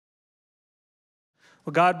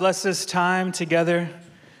Well, God bless this time together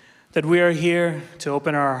that we are here to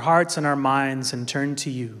open our hearts and our minds and turn to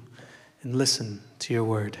you and listen to your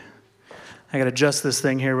word. I got to adjust this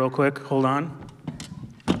thing here real quick. Hold on.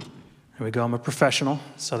 There we go. I'm a professional,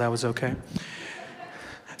 so that was okay.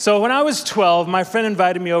 So when I was 12, my friend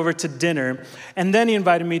invited me over to dinner, and then he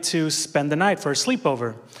invited me to spend the night for a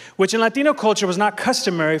sleepover, which in Latino culture was not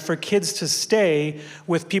customary for kids to stay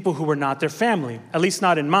with people who were not their family, at least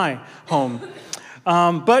not in my home.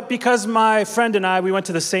 But because my friend and I, we went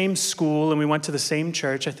to the same school and we went to the same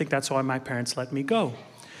church, I think that's why my parents let me go.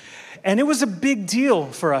 And it was a big deal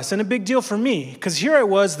for us and a big deal for me, because here I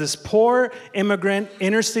was, this poor immigrant,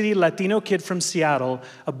 inner-city Latino kid from Seattle,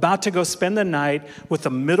 about to go spend the night with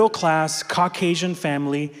a middle-class Caucasian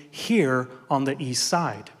family here on the east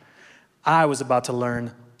side. I was about to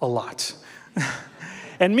learn a lot.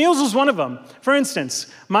 And meals was one of them. For instance,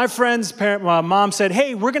 my friend's mom said,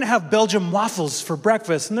 hey, we're going to have Belgian waffles for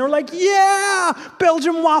breakfast. And they were like, yeah,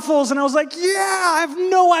 Belgian waffles. And I was like, yeah, I have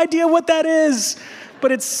no idea what that is,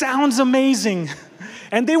 but it sounds amazing.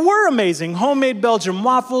 And they were amazing. Homemade Belgian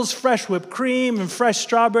waffles, fresh whipped cream, and fresh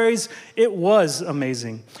strawberries. It was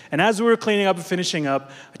amazing. And as we were cleaning up and finishing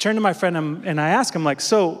up, I turned to my friend and I asked him, like,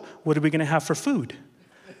 so what are we going to have for food?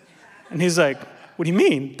 And he's like, what do you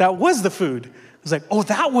mean? That was the food. I was like, oh,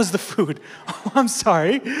 that was the food. Oh, I'm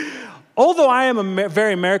sorry. Although I am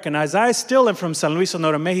very Americanized, I still am from San Luis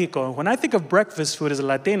Sonora, Mexico. When I think of breakfast food as a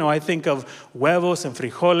Latino, I think of huevos and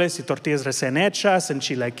frijoles y tortillas recién hechas and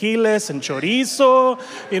chilaquiles and chorizo,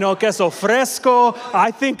 queso fresco. I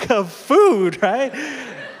think of food, right?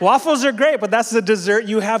 Waffles are great, but that's the dessert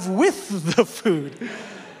you have with the food.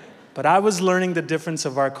 But I was learning the difference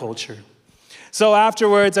of our culture. So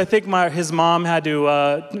afterwards, I think his mom had to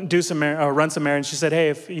run some errands. She said, hey,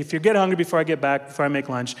 if you get hungry before I make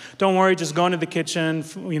lunch, don't worry, just go into the kitchen,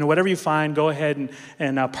 whatever you find, go ahead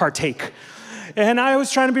and partake. And I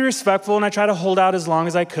was trying to be respectful, and I tried to hold out as long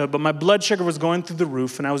as I could, but my blood sugar was going through the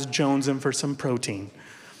roof, and I was jonesing for some protein.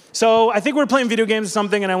 So I think we were playing video games or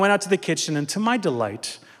something, and I went out to the kitchen, and to my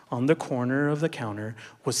delight, on the corner of the counter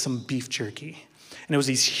was some beef jerky. And it was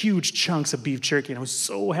these huge chunks of beef jerky, and I was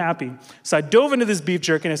so happy. So I dove into this beef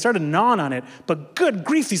jerky, and I started gnawing on it. But good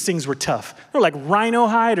grief, these things were tough. They were like rhino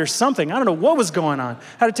hide or something. I don't know what was going on. I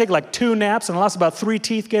had to take like 2 naps, and I lost about 3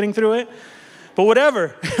 teeth getting through it. But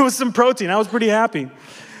whatever, it was some protein. I was pretty happy.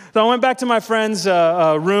 So I went back to my friend's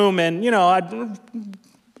room, and, I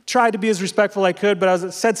tried to be as respectful as I could, but I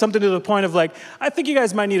said something to the point of like, I think you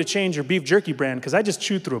guys might need to change your beef jerky brand, because I just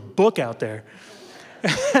chewed through a book out there.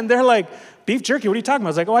 And they're like, beef jerky, what are you talking about? I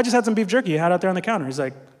was like, oh, I just had some beef jerky you had out there on the counter. He's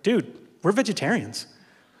like, dude, we're vegetarians.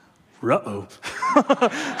 Uh-oh.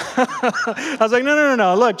 I was like,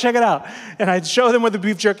 no, look, check it out. And I show them what the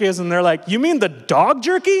beef jerky is, and they're like, you mean the dog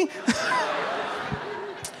jerky?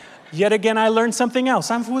 Yet again, I learned something else.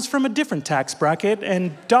 I was from a different tax bracket,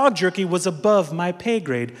 and dog jerky was above my pay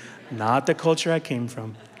grade, not the culture I came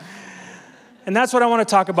from. And that's what I want to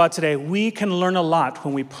talk about today. We can learn a lot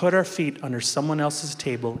when we put our feet under someone else's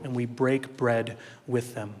table and we break bread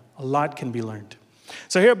with them. A lot can be learned.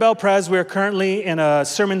 So here at Bel Pres, we're currently in a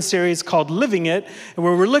sermon series called Living It,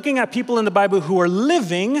 where we're looking at people in the Bible who are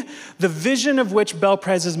living the vision of which Bel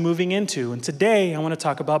Pres is moving into. And today, I want to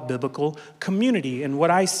talk about biblical community and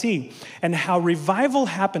what I see and how revival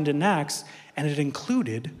happened in Acts, and it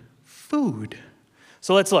included food.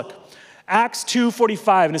 So let's look. Acts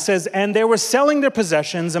 2:45, and it says, and they were selling their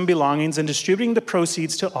possessions and belongings and distributing the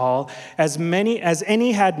proceeds to all, as many as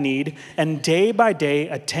any had need, and day by day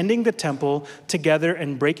attending the temple together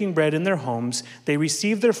and breaking bread in their homes, they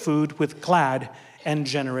received their food with glad and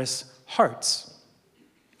generous hearts.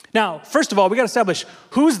 Now, first of all, we got to establish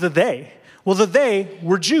who's the they. Well, the they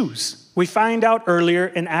were Jews. We find out earlier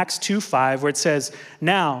in Acts 2:5 where it says,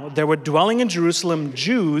 now there were dwelling in Jerusalem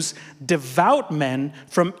Jews, devout men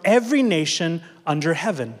from every nation under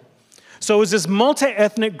heaven. So it was this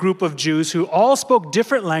multi-ethnic group of Jews who all spoke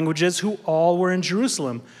different languages, who all were in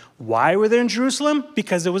Jerusalem. Why were they in Jerusalem?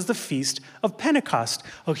 Because it was the Feast of Pentecost,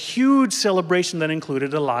 a huge celebration that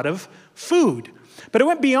included a lot of food. But it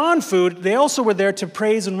went beyond food. They also were there to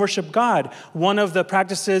praise and worship God. One of the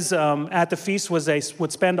practices at the feast was they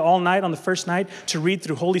would spend all night on the first night to read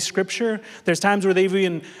through Holy Scripture. There's times where they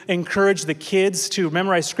even encouraged the kids to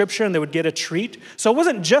memorize Scripture, and they would get a treat. So it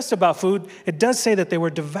wasn't just about food. It does say that they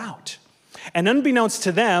were devout. And unbeknownst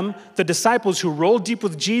to them, the disciples who rolled deep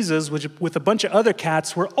with Jesus, with a bunch of other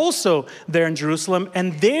cats, were also there in Jerusalem,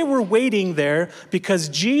 and they were waiting there because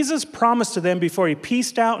Jesus promised to them before he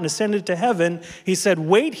peaced out and ascended to heaven, he said,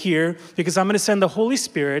 wait here because I'm going to send the Holy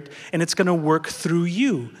Spirit, and it's going to work through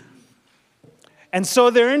you. And so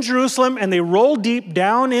they're in Jerusalem, and they roll deep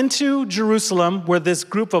down into Jerusalem where this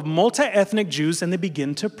group of multi-ethnic Jews, and they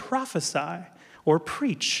begin to prophesy or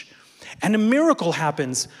preach. And a miracle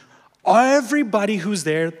happens. Everybody who's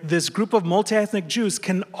there, this group of multi-ethnic Jews,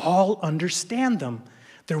 can all understand them.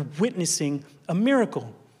 They're witnessing a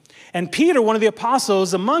miracle. And Peter, one of the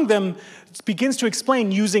apostles among them, begins to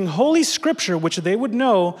explain using Holy Scripture, which they would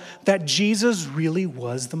know, that Jesus really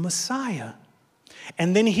was the Messiah.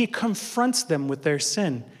 And then he confronts them with their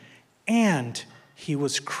sin. And he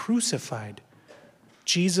was crucified.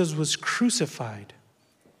 Jesus was crucified.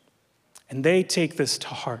 And they take this to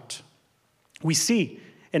heart. We see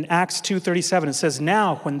in Acts 2:37, it says,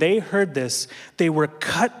 "Now when they heard this, they were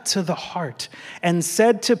cut to the heart and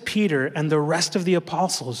said to Peter and the rest of the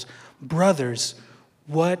apostles, 'Brothers,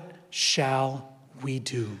 what shall we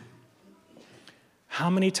do?'" How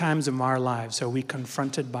many times in our lives are we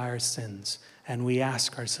confronted by our sins and we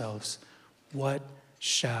ask ourselves, what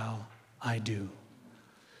shall I do?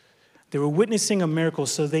 They were witnessing a miracle,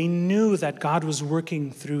 so they knew that God was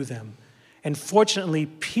working through them. And fortunately,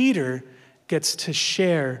 Peter gets to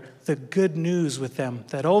share the good news with them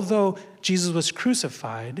that although Jesus was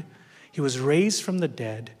crucified, he was raised from the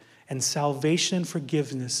dead, and salvation and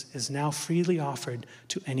forgiveness is now freely offered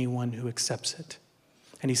to anyone who accepts it.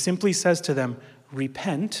 And he simply says to them,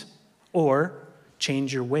 repent or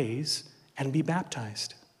change your ways and be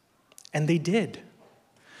baptized. And they did.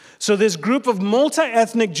 So this group of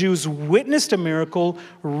multi-ethnic Jews witnessed a miracle,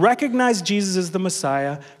 recognized Jesus as the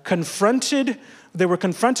Messiah, they were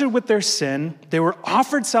confronted with their sin, they were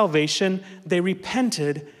offered salvation, they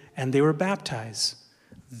repented, and they were baptized.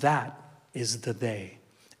 That is the they.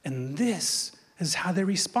 And this is how they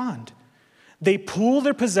respond. They pool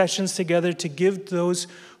their possessions together to give those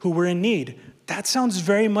who were in need. That sounds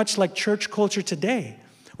very much like church culture today.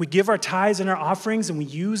 We give our tithes and our offerings, and we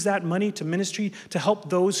use that money to ministry to help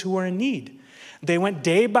those who are in need. They went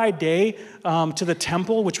day by day to the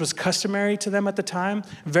temple, which was customary to them at the time,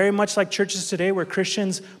 very much like churches today where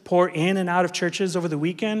Christians pour in and out of churches over the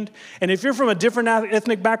weekend. And if you're from a different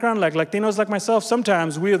ethnic background, like Latinos like myself,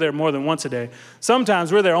 sometimes we're there more than once a day.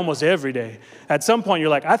 Sometimes we're there almost every day. At some point, you're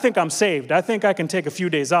like, I think I'm saved. I think I can take a few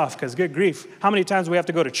days off because good grief, how many times do we have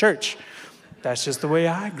to go to church? That's just the way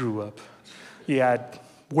I grew up. You had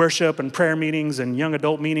worship and prayer meetings and young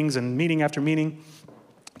adult meetings and meeting after meeting.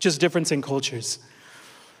 Just difference in cultures.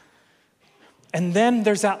 And then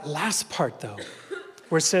there's that last part, though,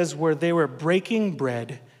 where it says where they were breaking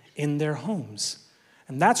bread in their homes.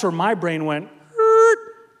 And that's where my brain went,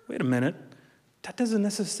 wait a minute, that doesn't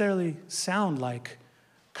necessarily sound like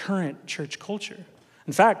current church culture.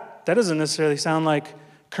 In fact, that doesn't necessarily sound like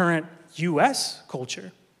current U.S.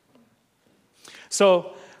 culture.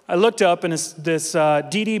 So I looked up, and this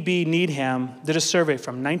DDB Needham did a survey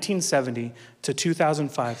from 1970 to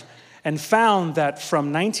 2005 and found that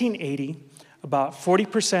from 1980, about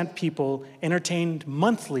 40% people entertained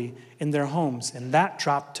monthly in their homes, and that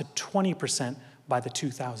dropped to 20% by the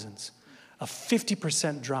 2000s. A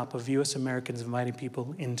 50% drop of U.S. Americans inviting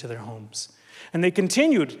people into their homes. And they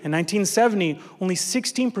continued. In 1970, only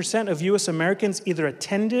 16% of U.S. Americans either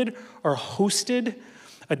attended or hosted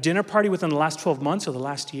a dinner party within the last 12 months or the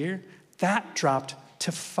last year. That dropped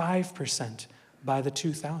to 5% by the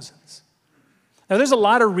 2000s. Now, there's a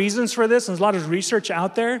lot of reasons for this, and there's a lot of research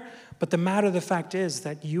out there, but the matter of the fact is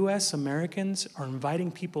that U.S. Americans are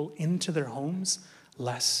inviting people into their homes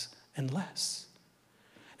less and less.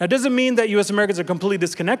 Now, it doesn't mean that U.S. Americans are completely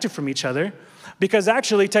disconnected from each other, because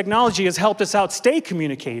actually technology has helped us out stay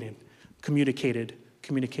communication.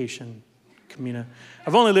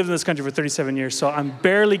 I've only lived in this country for 37 years, so I'm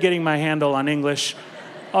barely getting my handle on English.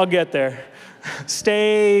 I'll get there.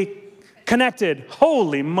 Stay connected.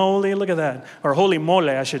 Holy moly, look at that. Or holy mole,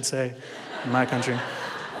 I should say, in my country.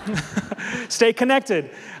 Stay connected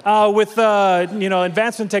with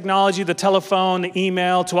advancement in technology, the telephone, the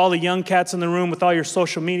email, to all the young cats in the room with all your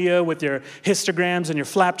social media, with your histograms and your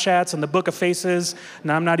flap chats and the book of faces.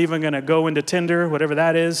 Now, I'm not even going to go into Tinder, whatever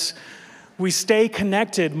that is. We stay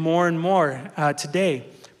connected more and more today,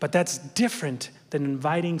 but that's different than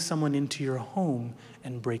inviting someone into your home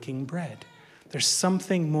and breaking bread. There's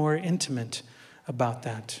something more intimate about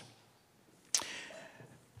that.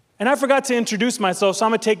 And I forgot to introduce myself, so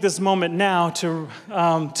I'm going to take this moment now to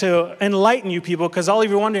enlighten you people, because all of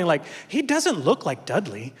you are wondering, like, he doesn't look like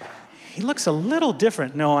Dudley. He looks a little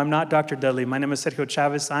different. No, I'm not Dr. Dudley. My name is Sergio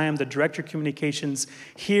Chavez. I am the Director of Communications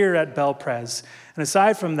here at Bell Pres. And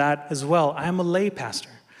aside from that as well, I am a lay pastor,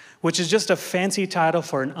 which is just a fancy title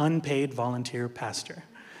for an unpaid volunteer pastor.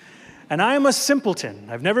 And I am a simpleton.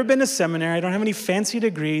 I've never been to seminary. I don't have any fancy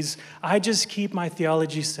degrees. I just keep my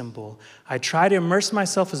theology simple. I try to immerse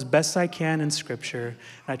myself as best I can in Scripture.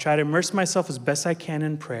 And I try to immerse myself as best I can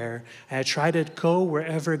in prayer. And I try to go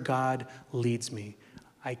wherever God leads me.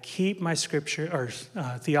 I keep my Scripture or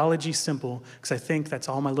theology simple because I think that's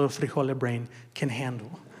all my little frijole brain can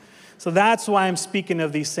handle. So that's why I'm speaking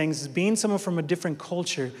of these things. As being someone from a different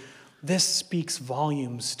culture, this speaks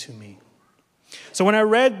volumes to me. So when I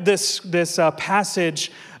read this passage,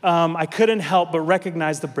 I couldn't help but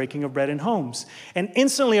recognize the breaking of bread in homes. And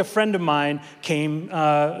instantly a friend of mine came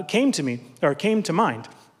to mind.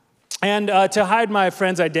 And to hide my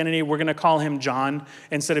friend's identity, we're going to call him John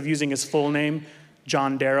instead of using his full name,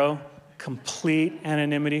 John Darrow. Complete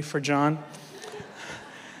anonymity for John.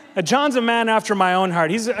 John's a man after my own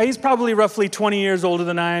heart. He's probably roughly 20 years older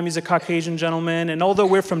than I am. He's a Caucasian gentleman. And although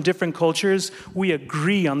we're from different cultures, we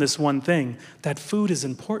agree on this one thing, that food is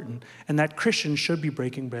important and that Christians should be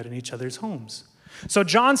breaking bread in each other's homes. So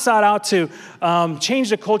John sought out to change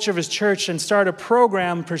the culture of his church and start a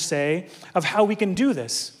program, per se, of how we can do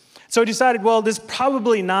this. So he decided, well, this is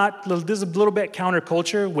a little bit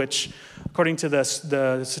counterculture, which according to the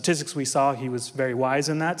statistics we saw, he was very wise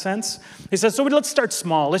in that sense. He said, so let's start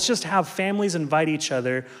small. Let's just have families invite each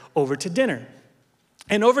other over to dinner.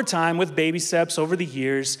 And over time, with baby steps over the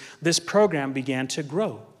years, this program began to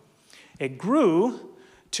grow. It grew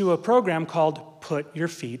to a program called Put Your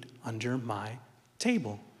Feet Under My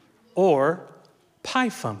Table, or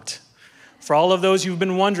PYFUMT. For all of those who've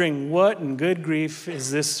been wondering, what in good grief is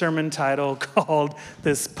this sermon title called,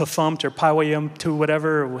 this PYFUMT or PYFUMT,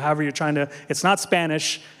 whatever, or however you're trying to, it's not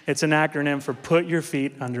Spanish, it's an acronym for Put Your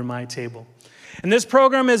Feet Under My Table. And this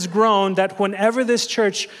program has grown that whenever this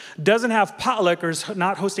church doesn't have potluck or is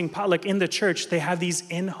not hosting potluck in the church, they have these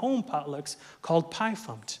in-home potlucks called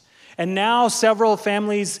PYFUMT. And now several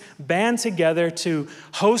families band together to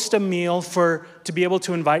host a meal to be able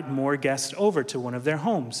to invite more guests over to one of their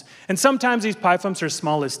homes. And sometimes these PYFUMTs are as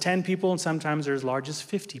small as 10 people, and sometimes they're as large as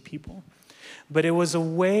 50 people. But it was a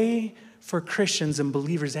way for Christians and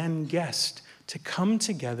believers and guests to come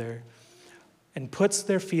together and put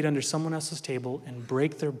their feet under someone else's table and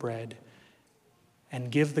break their bread and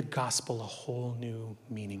give the gospel a whole new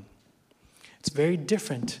meaning. It's very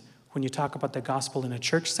different when you talk about the gospel in a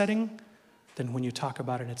church setting than when you talk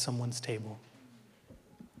about it at someone's table.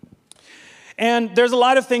 And there's a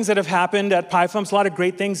lot of things that have happened at PYFUMT, a lot of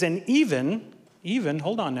great things, and even,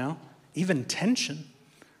 hold on now, even tension,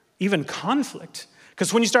 even conflict.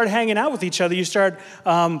 Because when you start hanging out with each other, you start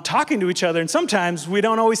talking to each other, and sometimes we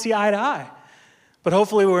don't always see eye to eye. But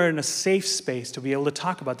hopefully we're in a safe space to be able to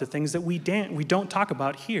talk about the things that we don't talk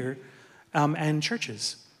about here and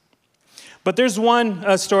churches. But there's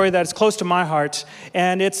one story that's close to my heart,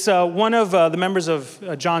 and it's one of the members of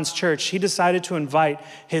John's church. He decided to invite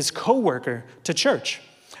his coworker to church.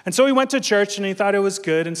 And so he went to church, and he thought it was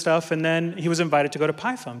good and stuff, and then he was invited to go to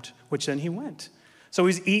PYFUMT, which then he went. So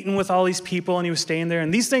he's eating with all these people, and he was staying there,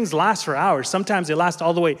 and these things last for hours. Sometimes they last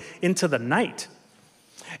all the way into the night.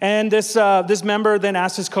 And this member then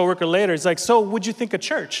asked his coworker later, he's like, so what'd you think of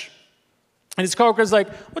church? And his coworker's like,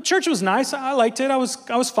 well, church was nice. I liked it. I was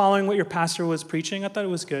following what your pastor was preaching. I thought it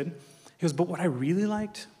was good. He goes, but what I really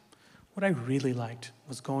liked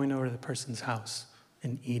was going over to the person's house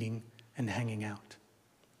and eating and hanging out.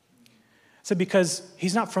 I said, because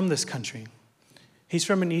he's not from this country. He's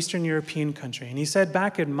from an Eastern European country. And he said,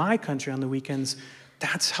 back in my country on the weekends,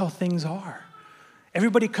 that's how things are.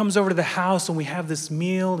 Everybody comes over to the house and we have this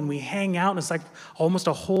meal and we hang out, and it's like almost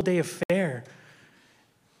a whole day affair.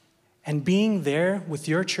 And being there with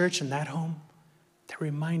your church in that home, that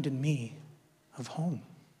reminded me of home.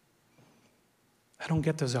 I don't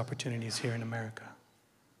get those opportunities here in America.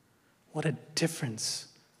 What a difference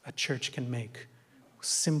a church can make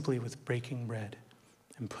simply with breaking bread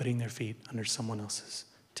and putting their feet under someone else's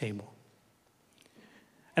table.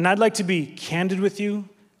 And I'd like to be candid with you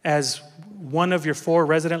as one of your 4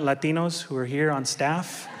 resident Latinos who are here on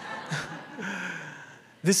staff.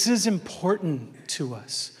 This is important to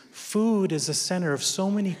us. Food is the center of so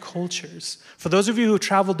many cultures. For those of you who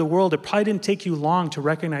traveled the world, it probably didn't take you long to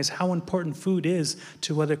recognize how important food is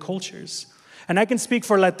to other cultures. And I can speak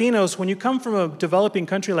for Latinos. When you come from a developing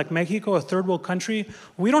country like Mexico, a third world country,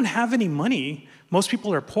 we don't have any money. Most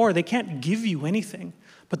people are poor. They can't give you anything.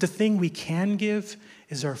 But the thing we can give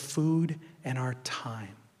is our food and our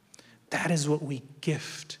time. That is what we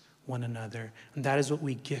gift one another, and that is what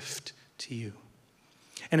we gift to you.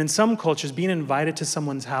 And in some cultures, being invited to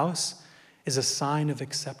someone's house is a sign of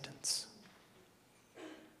acceptance.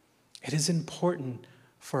 It is important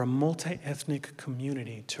for a multi-ethnic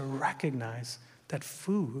community to recognize that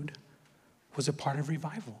food was a part of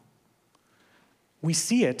revival. We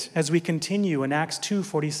see it as we continue in Acts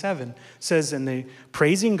 2:47. It says, and they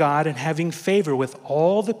praising God and having favor with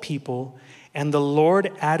all the people, and the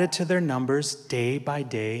Lord added to their numbers day by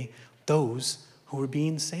day those who were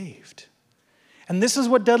being saved. And this is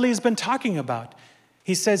what Dudley has been talking about.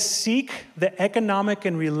 He says, seek the economic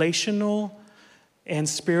and relational and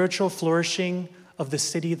spiritual flourishing of the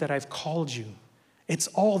city that I've called you. It's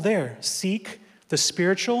all there. Seek the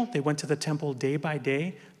spiritual, they went to the temple day by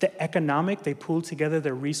day. The economic, they pooled together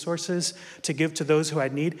their resources to give to those who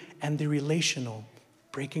had need. And the relational,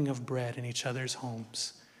 breaking of bread in each other's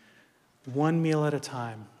homes. One meal at a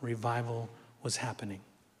time, revival was happening.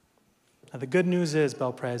 Now the good news is,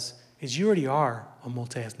 Belpres, is you already are a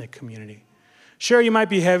multi-ethnic community. Sure, you might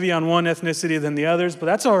be heavy on one ethnicity than the others, but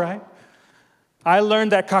that's all right. I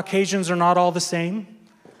learned that Caucasians are not all the same.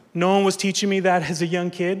 No one was teaching me that as a young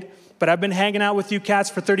kid. But I've been hanging out with you cats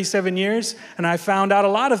for 37 years, and I found out a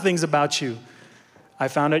lot of things about you. I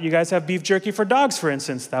found out you guys have beef jerky for dogs, for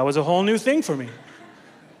instance. That was a whole new thing for me.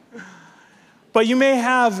 But you may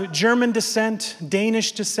have German descent,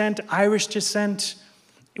 Danish descent, Irish descent.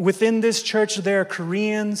 Within this church, there are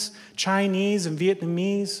Koreans, Chinese, and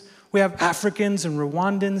Vietnamese. We have Africans and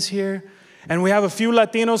Rwandans here. And we have a few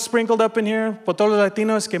Latinos sprinkled up in here. Por todos los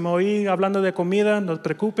Latinos que me oí hablando de comida, no te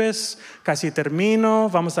preocupes. Casi termino.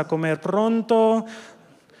 Vamos a comer pronto.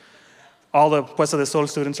 All the Puesta de Sol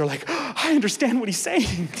students are like, oh, I understand what he's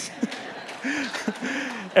saying.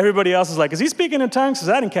 Everybody else is like, is he speaking in tongues? Because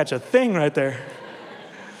I didn't catch a thing right there.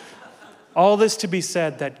 All this to be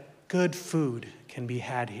said that good food can be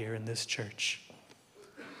had here in this church.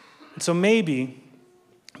 And so maybe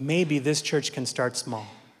this church can start small.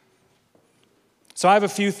 So I have a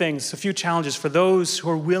few things, a few challenges for those who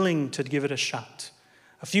are willing to give it a shot.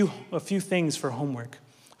 A few things for homework.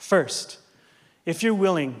 First, if you're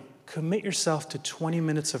willing, commit yourself to 20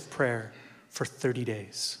 minutes of prayer for 30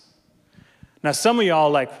 days. Now, some of y'all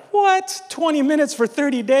are like, what? 20 minutes for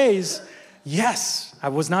 30 days? Yes, I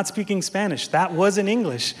was not speaking Spanish. That was in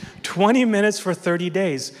English. 20 minutes for 30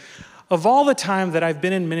 days. Of all the time that I've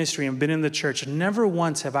been in ministry and been in the church, never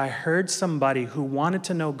once have I heard somebody who wanted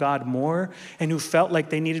to know God more and who felt like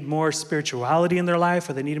they needed more spirituality in their life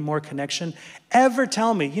or they needed more connection ever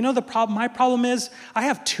tell me, you know the problem, my problem is I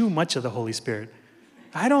have too much of the Holy Spirit.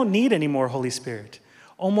 I don't need any more Holy Spirit.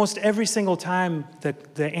 Almost every single time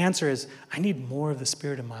the answer is, I need more of the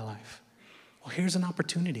Spirit in my life. Well, here's an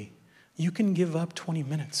opportunity. You can give up 20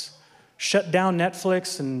 minutes. Shut down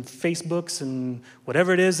Netflix and Facebooks and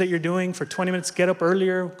whatever it is that you're doing for 20 minutes. Get up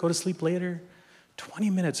earlier, go to sleep later.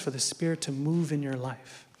 20 minutes for the Spirit to move in your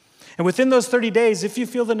life. And within those 30 days, if you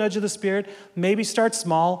feel the nudge of the Spirit, maybe start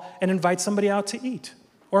small and invite somebody out to eat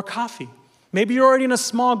or coffee. Maybe you're already in a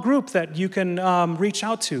small group that you can reach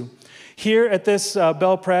out to. Here at this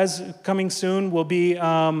Bel Pres, coming soon, will be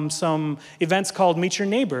some events called Meet Your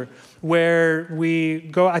Neighbor, where we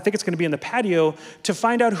go, I think it's going to be in the patio, to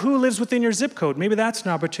find out who lives within your zip code. Maybe that's an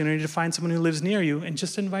opportunity to find someone who lives near you and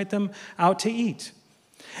just invite them out to eat.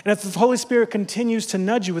 And if the Holy Spirit continues to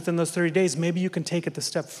nudge you within those 30 days, maybe you can take it a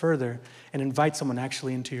step further and invite someone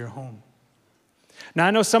actually into your home. Now,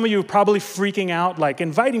 I know some of you are probably freaking out, like,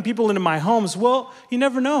 inviting people into my homes. Well, you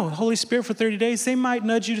never know. The Holy Spirit for 30 days, they might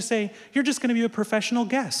nudge you to say, you're just going to be a professional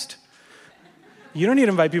guest. You don't need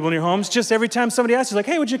to invite people in your homes. Just every time somebody asks you, like,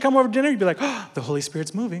 hey, would you come over to dinner? You'd be like, oh, the Holy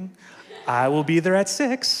Spirit's moving. I will be there at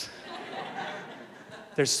 6.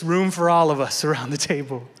 There's room for all of us around the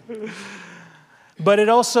table. But it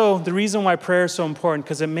also, the reason why prayer is so important,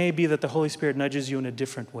 because it may be that the Holy Spirit nudges you in a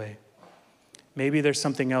different way. Maybe there's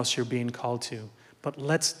something else you're being called to. But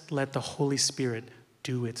let's let the Holy Spirit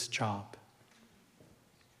do its job.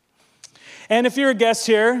 And if you're a guest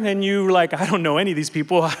here and you're like, I don't know any of these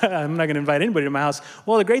people, I'm not going to invite anybody to my house.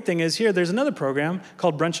 Well, the great thing is here, there's another program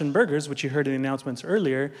called Brunch and Burgers, which you heard in the announcements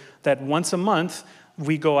earlier, that once a month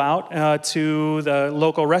we go out to the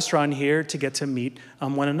local restaurant here to get to meet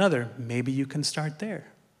one another. Maybe you can start there.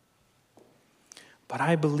 But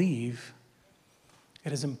I believe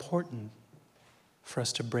it is important for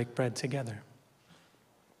us to break bread together.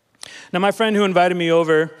 Now, my friend who invited me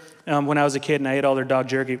over when I was a kid and I ate all their dog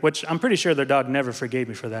jerky, which I'm pretty sure their dog never forgave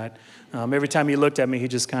me for that. Every time he looked at me, he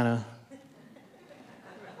just kind of...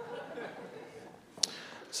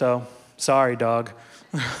 So, sorry, dog.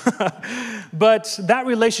 But that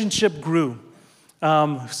relationship grew,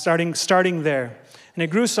 starting there. And it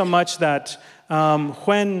grew so much that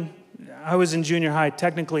when I was in junior high,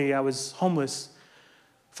 technically I was homeless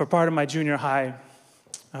for part of my junior high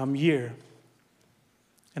year.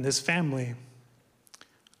 And this family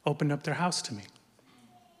opened up their house to me.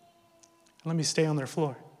 Let me stay on their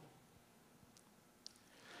floor.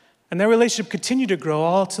 And that relationship continued to grow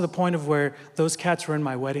all to the point of where those cats were in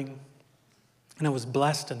my wedding. And I was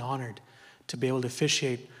blessed and honored to be able to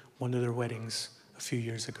officiate one of their weddings a few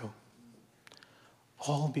years ago.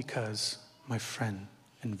 All because my friend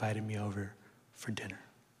invited me over for dinner.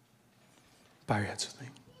 Bow your heads with me.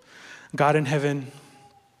 God in heaven,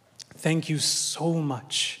 thank you so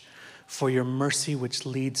much for your mercy which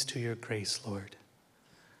leads to your grace, Lord.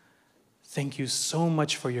 Thank you so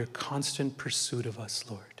much for your constant pursuit of us,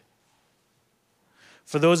 Lord.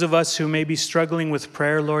 For those of us who may be struggling with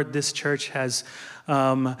prayer, Lord, this church has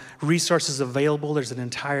resources available. There's an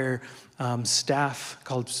entire staff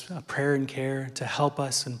called Prayer and Care to help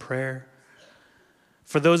us in prayer.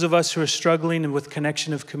 For those of us who are struggling with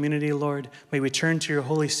connection of community, Lord, may we turn to your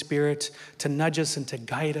Holy Spirit to nudge us and to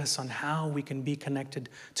guide us on how we can be connected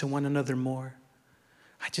to one another more.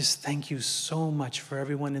 I just thank you so much for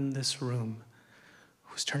everyone in this room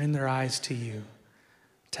who's turning their eyes to you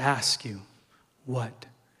to ask you, what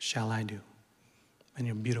shall I do? In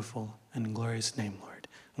your beautiful and glorious name, Lord.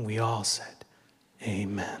 And we all said,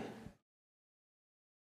 amen.